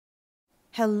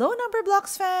Hello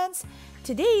Numberblocks fans!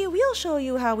 Today we'll show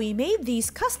you how we made these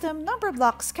custom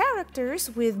Numberblocks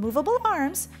characters with movable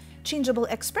arms, changeable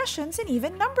expressions, and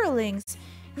even numberlings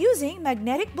using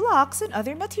magnetic blocks and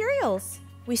other materials.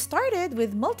 We started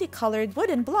with multicolored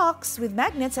wooden blocks with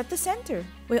magnets at the center.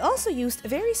 We also used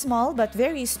very small but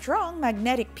very strong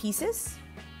magnetic pieces,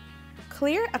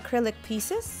 clear acrylic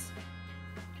pieces,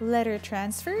 letter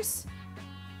transfers,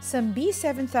 some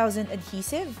B7000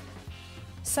 adhesive,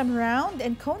 some round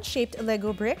and cone-shaped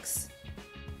Lego bricks,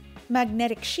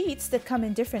 magnetic sheets that come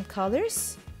in different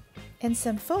colors, and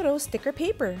some photo sticker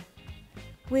paper.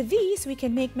 With these, we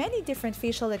can make many different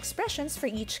facial expressions for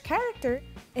each character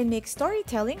and make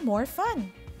storytelling more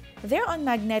fun. They're on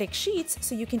magnetic sheets,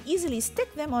 so you can easily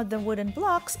stick them on the wooden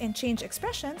blocks and change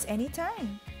expressions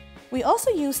anytime. We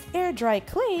also used air-dry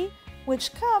clay,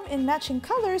 which come in matching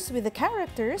colors with the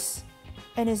characters,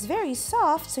 and is very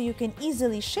soft so you can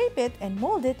easily shape it and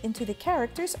mold it into the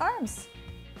character's arms.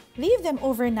 Leave them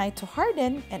overnight to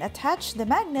harden and attach the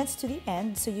magnets to the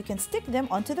end so you can stick them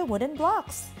onto the wooden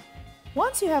blocks.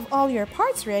 Once you have all your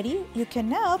parts ready, you can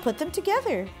now put them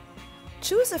together.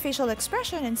 Choose a facial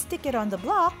expression and stick it on the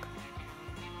block.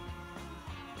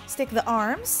 Stick the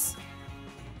arms,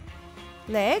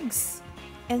 legs,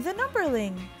 and the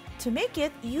numberling. To make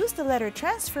it, use the letter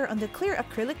transfer on the clear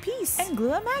acrylic piece and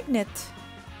glue a magnet.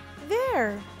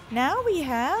 There! Now we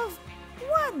have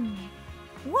 1.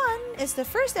 1 is the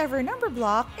first ever number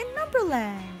block in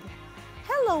Numberland.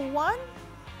 Hello, 1!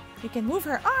 You can move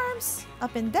her arms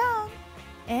up and down,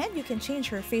 and you can change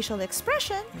her facial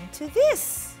expression into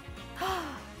this.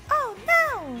 Oh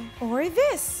no! Or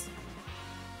this.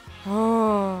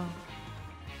 Oh.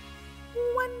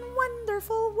 One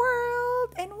wonderful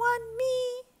world and one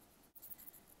me.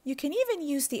 You can even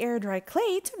use the air-dry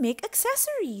clay to make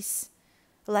accessories,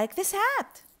 like this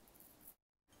hat.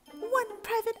 One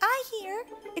private eye here.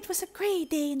 It was a gray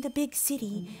day in the big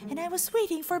city, and I was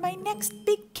waiting for my next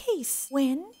big case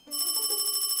when...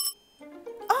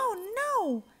 Oh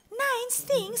no! 9's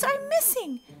things are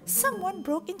missing! Someone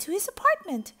broke into his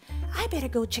apartment. I better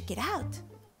go check it out.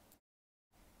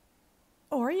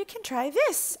 Or you can try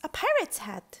this, a pirate's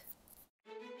hat.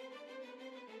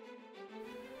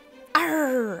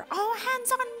 Arr! All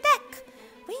hands on deck!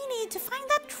 We need to find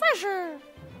that treasure!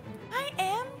 I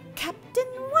am Captain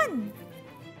 1.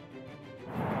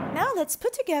 Now let's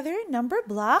put together number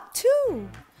block 2.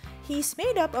 He's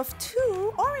made up of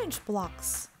 2 orange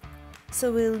blocks.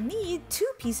 So we'll need 2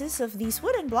 pieces of these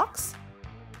wooden blocks.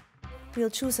 We'll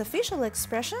choose a facial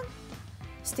expression,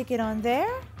 stick it on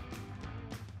there.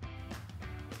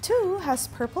 2 has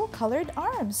purple colored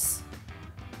arms.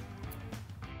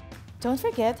 Don't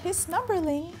forget his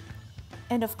numberling.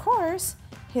 And of course,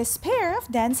 his pair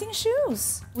of dancing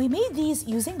shoes. We made these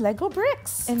using Lego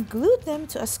bricks and glued them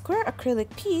to a square acrylic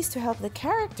piece to help the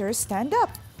characters stand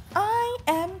up. I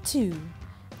am 2.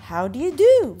 How do you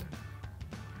do?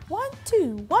 1,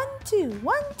 2, 1, 2,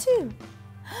 1, 2.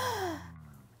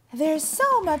 There's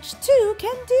so much 2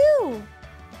 can do.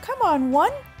 Come on,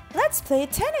 1. Let's play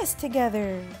tennis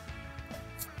together.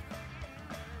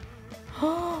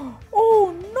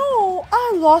 Oh no,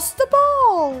 I lost the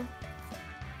ball.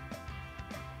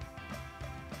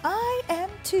 I am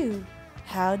 2.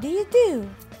 How do you do?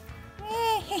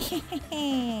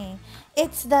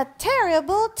 It's the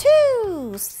Terrible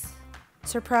Twos.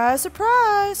 Surprise,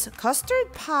 surprise,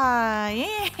 custard pie.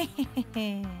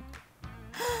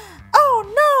 Oh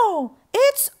no,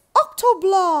 it's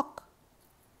Octoblock.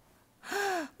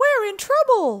 We're in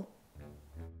trouble.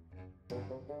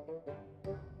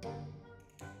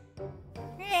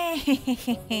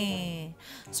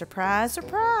 Surprise,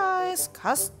 surprise,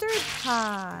 custard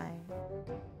pie.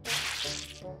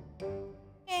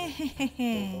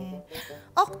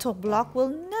 Octoblock will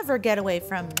never get away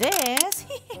from this.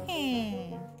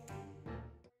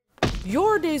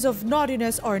 Your days of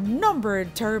naughtiness are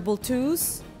numbered, Terrible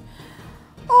Twos.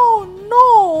 Oh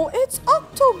no, it's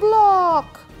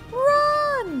Octoblock!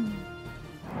 Run!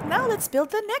 Now let's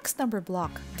build the next number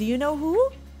block. Do you know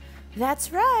who?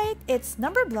 That's right, it's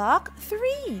number block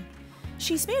 3.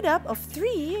 She's made up of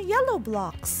 3 yellow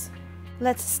blocks.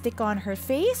 Let's stick on her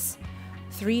face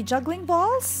 3 juggling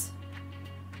balls,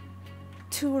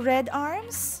 2 red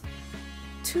arms,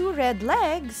 2 red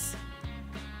legs,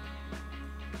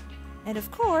 and of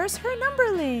course her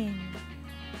numberling.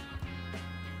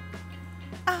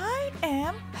 I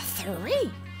am 3.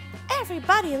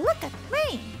 Everybody look at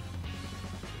me.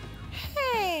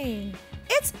 Hey,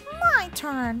 it's my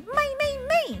turn. Me.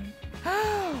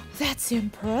 That's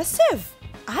impressive.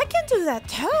 I can do that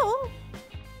too.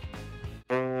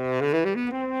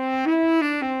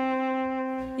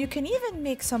 You can even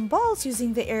make some balls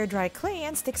using the air dry clay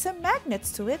and stick some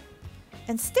magnets to it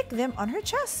and stick them on her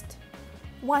chest.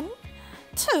 1,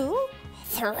 2,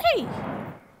 3.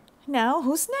 Now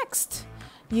who's next?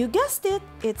 You guessed it,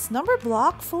 it's number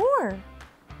block 4.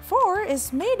 4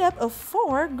 is made up of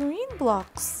 4 green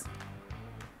blocks.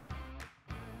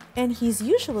 And he's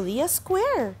usually a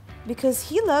square because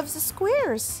he loves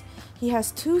squares. He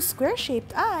has 2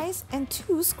 square-shaped eyes and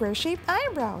 2 square-shaped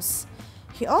eyebrows.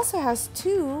 He also has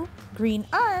 2 green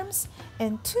arms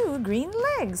and 2 green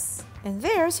legs. And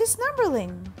there's his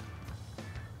numberling.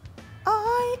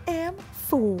 I am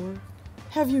 4.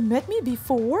 Have you met me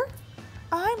before?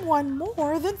 I'm 1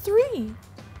 more than 3.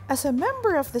 As a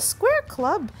member of the Square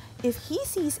Club, if he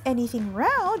sees anything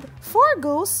round, 4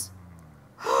 goes,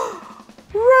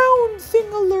 round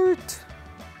thing alert!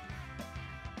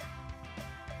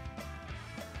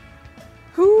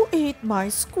 Who ate my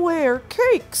square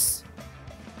cakes?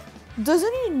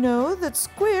 Doesn't he know that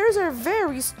squares are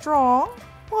very strong?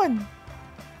 1,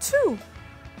 2,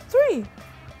 3,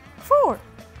 4.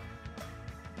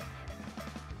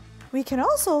 We can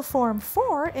also form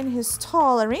 4 in his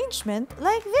tall arrangement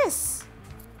like this.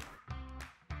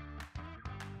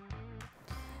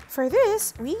 For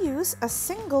this, we use a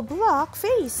single block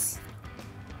face.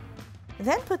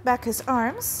 Then put back his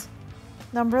arms,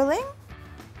 numberling,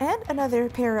 and another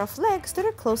pair of legs that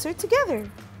are closer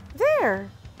together. There!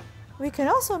 We can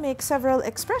also make several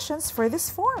expressions for this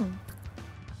form.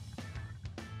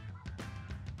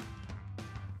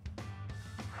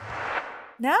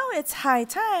 Now it's high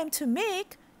time to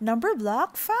make number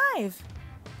block 5.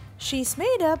 She's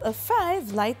made up of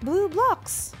 5 light blue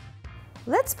blocks.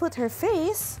 Let's put her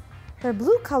face, her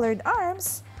blue-colored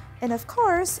arms, and of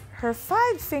course, her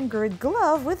 5-fingered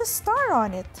glove with a star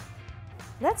on it.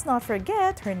 Let's not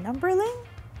forget her numberling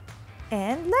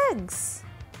and legs.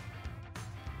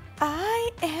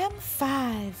 I am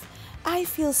 5. I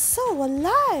feel so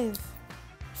alive.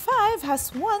 5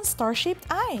 has 1 star-shaped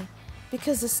eye,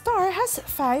 because the star has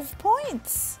 5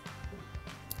 points.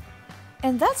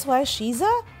 And that's why she's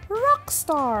a rock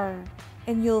star.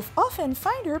 And you'll often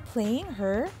find her playing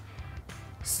her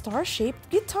star-shaped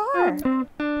guitar.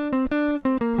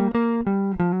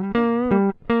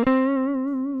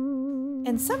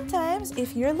 And sometimes,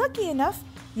 if you're lucky enough,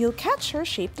 you'll catch her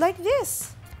shaped like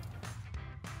this.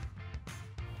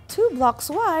 2 blocks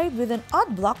wide with an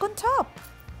odd block on top.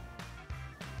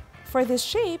 For this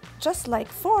shape, just like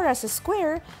 4 as a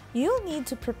square, you'll need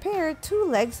to prepare 2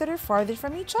 legs that are farther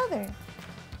from each other.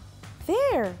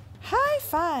 There! High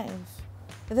five!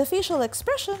 The facial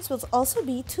expressions will also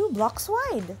be 2 blocks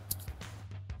wide.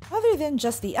 Other than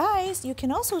just the eyes, you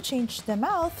can also change the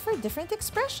mouth for different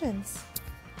expressions.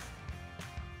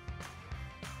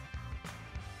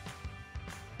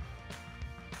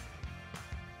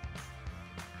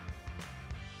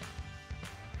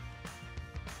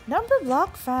 Number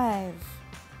block 5.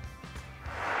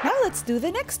 Now let's do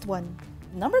the next one.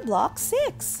 Number block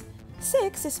 6.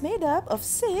 6 is made up of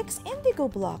 6 indigo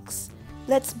blocks.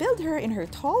 Let's build her in her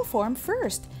tall form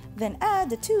first, then add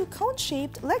the 2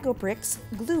 cone-shaped Lego bricks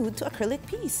glued to acrylic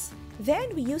piece.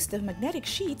 Then we use the magnetic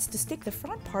sheets to stick the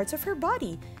front parts of her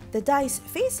body, the dice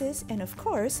faces, and of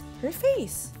course, her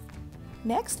face.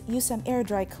 Next, use some air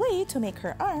dry clay to make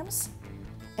her arms.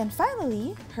 And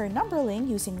finally, her numberling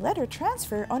using letter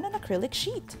transfer on an acrylic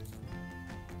sheet.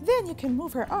 Then you can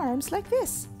move her arms like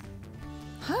this.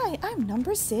 Hi, I'm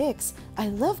number 6. I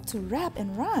love to rap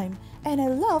and rhyme, and I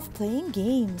love playing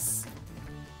games.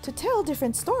 To tell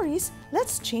different stories,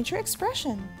 let's change her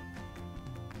expression.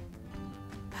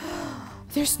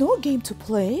 There's no game to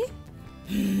play?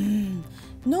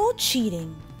 No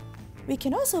cheating. We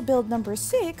can also build number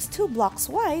 6 2 blocks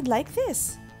wide like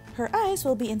this. Her eyes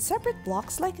will be in separate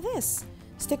blocks like this.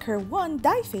 Stick her 1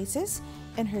 die faces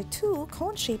and her 2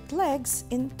 cone-shaped legs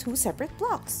in 2 separate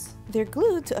blocks. They're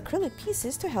glued to acrylic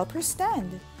pieces to help her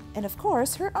stand. And of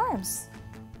course, her arms.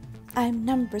 I'm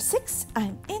number 6,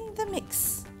 I'm in the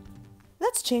mix.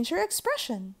 Let's change her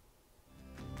expression.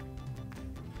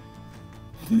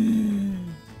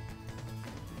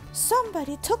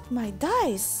 Somebody took my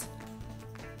dice.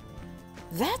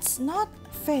 That's not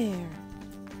fair.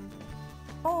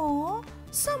 Oh,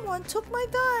 someone took my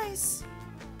dice.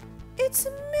 It's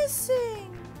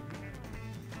missing.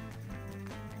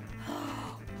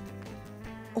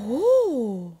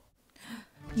 Oh,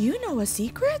 you know a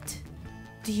secret?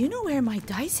 Do you know where my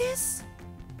dice is?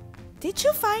 Did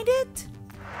you find it?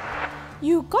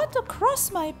 You got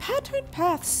across my pattern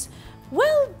paths.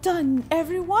 Well done,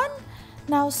 everyone.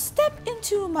 Now step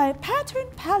into my pattern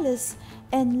palace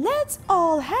and let's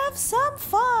all have some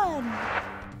fun.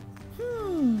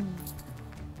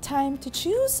 Time to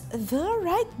choose the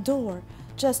right door.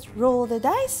 Just roll the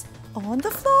dice on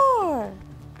the floor.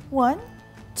 1,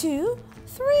 2,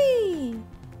 3.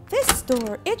 This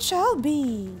door it shall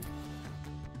be.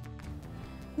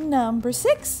 Number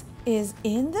 6 is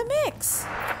in the mix.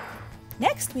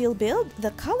 Next, we'll build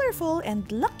the colorful and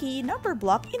lucky number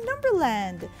block in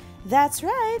Numberland. That's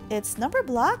right, it's number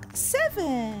block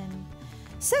 7.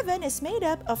 7 is made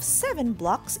up of 7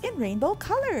 blocks in rainbow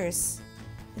colors.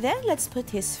 Then let's put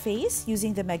his face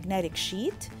using the magnetic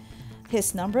sheet,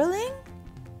 his numberling,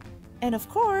 and of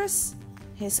course,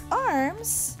 his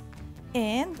arms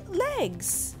and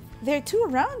legs. They're 2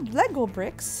 round Lego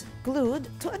bricks glued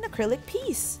to an acrylic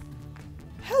piece.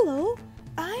 Hello,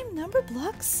 I'm number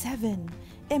block 7.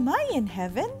 Am I in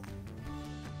heaven?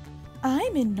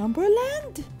 I'm in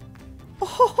Numberland?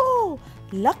 Oh,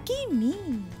 lucky me.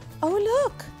 Oh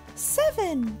look,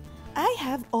 7. I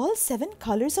have all 7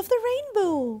 colors of the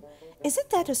rainbow. Isn't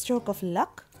that a stroke of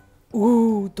luck?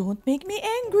 Ooh, don't make me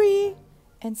angry.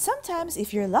 And sometimes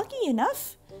if you're lucky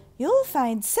enough, you'll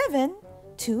find 7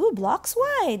 2 blocks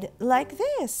wide, like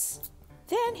this.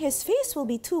 Then his face will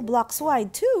be 2 blocks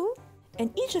wide too,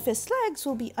 and each of his legs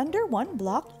will be under 1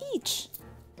 block each.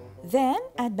 Then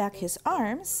add back his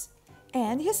arms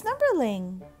and his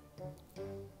numberling.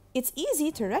 It's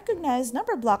easy to recognize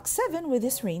number block 7 with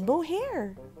his rainbow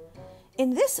hair.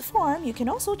 In this form, you can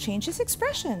also change his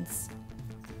expressions.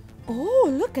 Oh,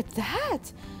 look at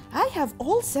that! I have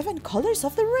all 7 colors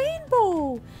of the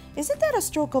rainbow! Isn't that a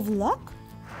stroke of luck?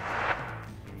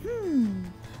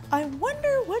 I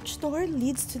wonder which door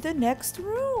leads to the next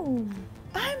room.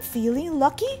 I'm feeling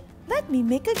lucky. Let me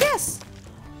make a guess.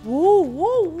 Whoa,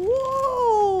 whoa,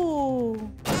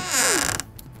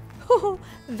 whoa!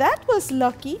 That was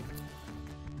lucky.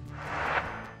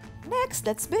 Next,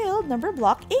 let's build number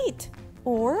block 8,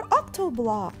 or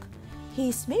Octoblock.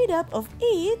 He's made up of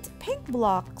 8 pink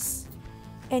blocks,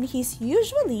 and he's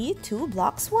usually 2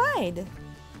 blocks wide.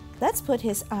 Let's put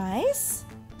his eyes,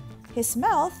 his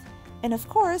mouth, and of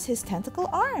course his tentacle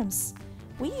arms.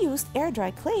 We used air-dry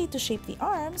clay to shape the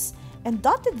arms and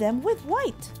dotted them with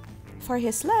white. For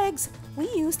his legs, we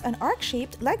used an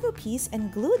arc-shaped Lego piece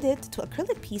and glued it to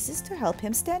acrylic pieces to help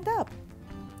him stand up.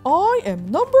 I am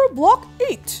number block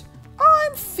 8.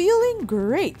 I'm feeling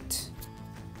great.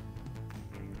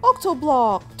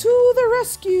 Octoblock, to the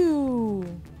rescue!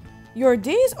 Your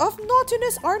days of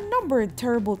naughtiness are numbered,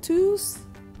 Terrible Twos.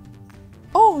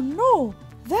 Oh no,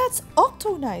 that's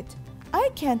Octonite. I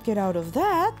can't get out of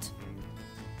that.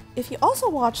 If you also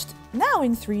watched Now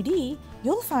in 3D,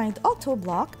 you'll find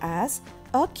Octoblock as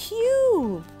a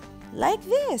cube, like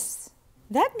this.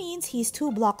 That means he's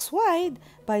 2 blocks wide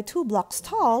by 2 blocks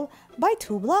tall by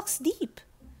 2 blocks deep.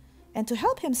 And to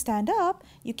help him stand up,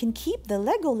 you can keep the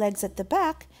Lego legs at the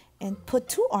back and put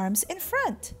 2 arms in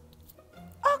front.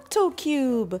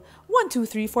 Octocube! 1, 2,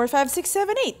 3, 4, 5, 6,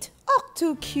 7, 8.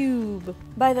 Octocube!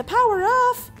 By the power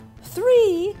of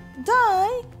 3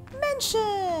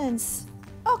 dimensions!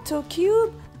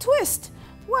 Octocube, twist!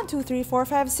 1, 2, 3, 4,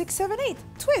 5, 6, 7, 8.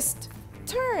 Twist!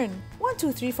 Turn! 1,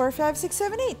 2, 3, 4, 5, 6,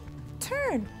 7, 8.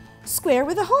 Turn! Square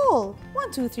with a hole!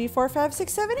 1, 2, 3, 4, 5,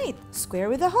 6, 7, 8. Square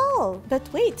with a hole! But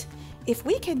wait! If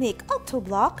we can make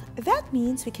Octoblock, that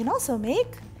means we can also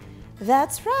make...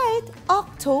 That's right!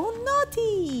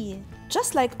 Octonaughty!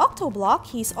 Just like Octoblock,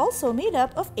 he's also made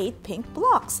up of 8 pink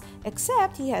blocks,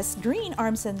 except he has green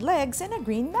arms and legs and a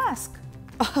green mask.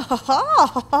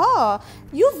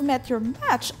 You've met your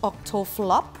match,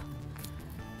 Octoflop.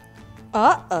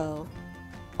 Uh-oh.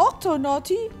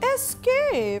 Octonaughty,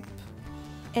 escape!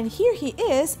 And here he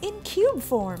is in cube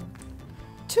form.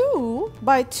 2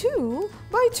 by 2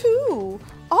 by 2.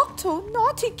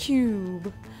 Octonaughty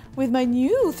cube. With my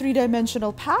new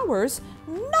 3-dimensional powers,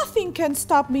 nothing can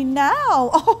stop me now.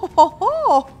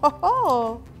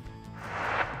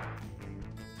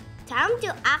 Time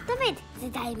to activate the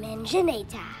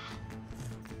Dimensionator.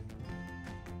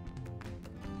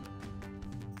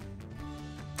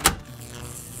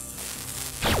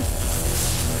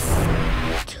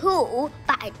 2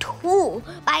 by 2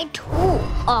 by 2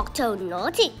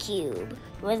 Octonaughty cube.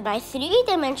 With my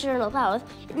 3-dimensional powers,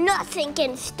 nothing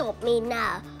can stop me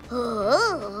now.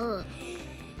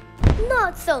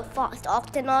 Not so fast,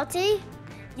 Octonaughty.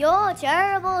 Your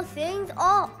terrible things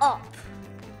are up.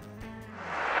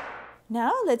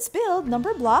 Now let's build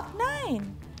number block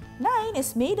 9. 9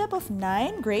 is made up of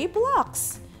 9 gray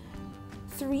blocks.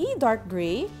 3 dark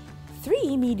gray,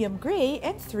 3 medium gray,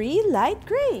 and 3 light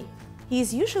gray.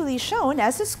 He's usually shown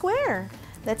as a square.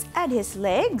 Let's add his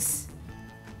legs,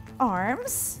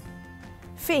 arms,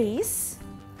 face,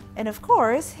 and of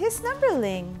course his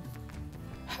numberling.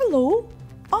 Hello,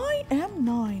 I am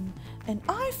 9 and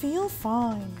I feel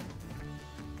fine.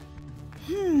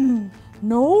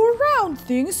 No round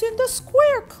things in the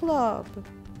square club.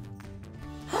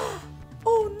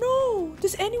 Oh no!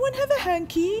 Does anyone have a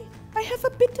hanky? I have a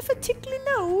bit of a tickly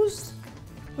nose.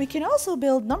 We can also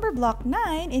build number block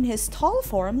 9 in his tall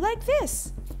form like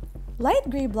this. Light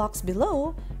gray blocks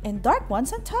below and dark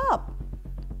ones on top.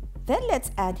 Then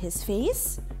let's add his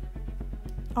face,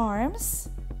 arms,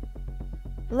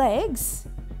 legs,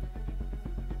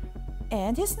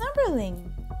 and his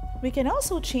numberling. We can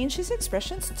also change his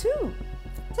expressions too,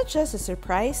 such as a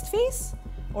surprised face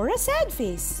or a sad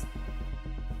face.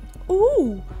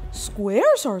 Ooh,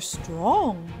 squares are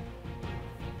strong.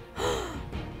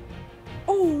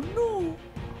 Oh no!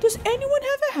 Does anyone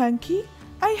have a hanky?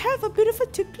 I have a bit of a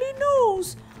tickly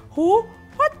nose. Oh,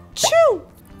 achoo!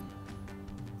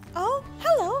 Oh,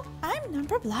 hello, I'm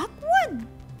number block 1.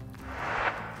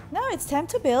 Now it's time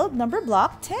to build number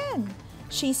block 10.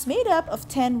 She's made up of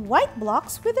 10 white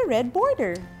blocks with a red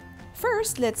border.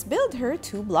 First, let's build her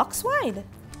 2 blocks wide.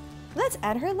 Let's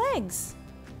add her legs.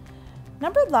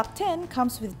 Number block 10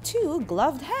 comes with 2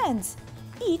 gloved hands,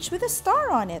 each with a star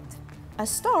on it. A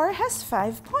star has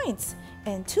 5 points,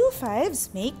 and 2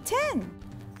 5s make 10.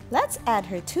 Let's add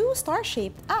her 2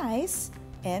 star-shaped eyes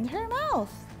and her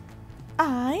mouth.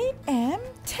 I am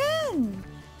 10.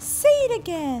 Say it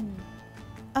again.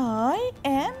 I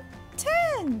am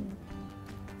 10.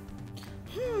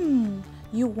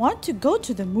 You want to go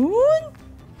to the moon?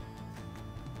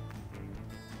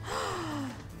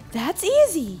 That's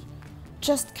easy.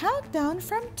 Just count down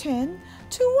from 10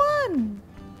 to 1.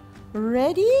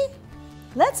 Ready?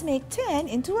 Let's make 10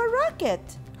 into a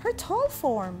rocket, her tall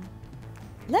form.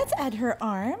 Let's add her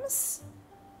arms,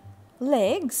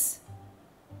 legs,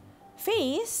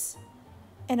 face,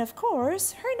 and of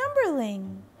course, her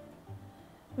numberling.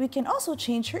 We can also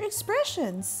change her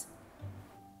expressions.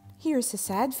 Here's a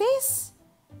sad face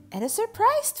and a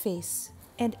surprised face.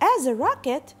 And as a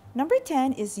rocket, number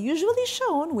 10 is usually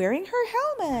shown wearing her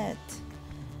helmet.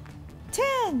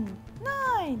 10,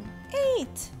 9, 8,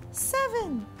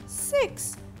 7,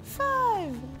 6,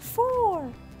 5,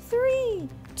 4, 3,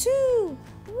 2,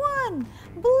 1,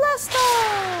 blast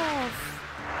off!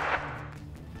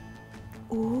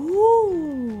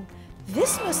 Ooh,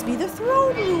 this must be the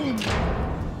throne room.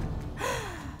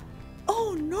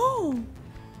 Oh no!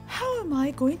 How am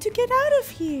I going to get out of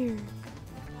here?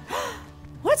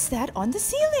 What's that on the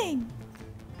ceiling?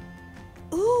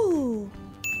 Ooh,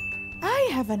 I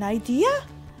have an idea.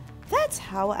 That's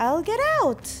how I'll get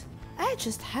out. I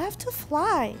just have to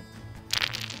fly.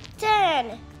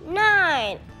 10,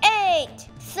 9, 8,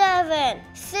 7,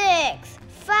 6,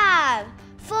 5,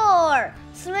 4,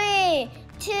 3,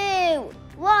 2,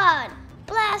 1,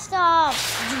 blast off!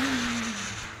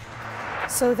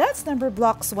 So that's number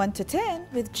blocks 1 to 10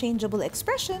 with changeable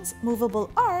expressions,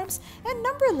 movable arms, and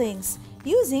numberlings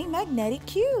using magnetic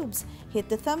cubes. Hit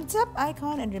the thumbs up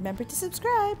icon and remember to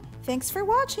subscribe. Thanks for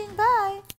watching. Bye!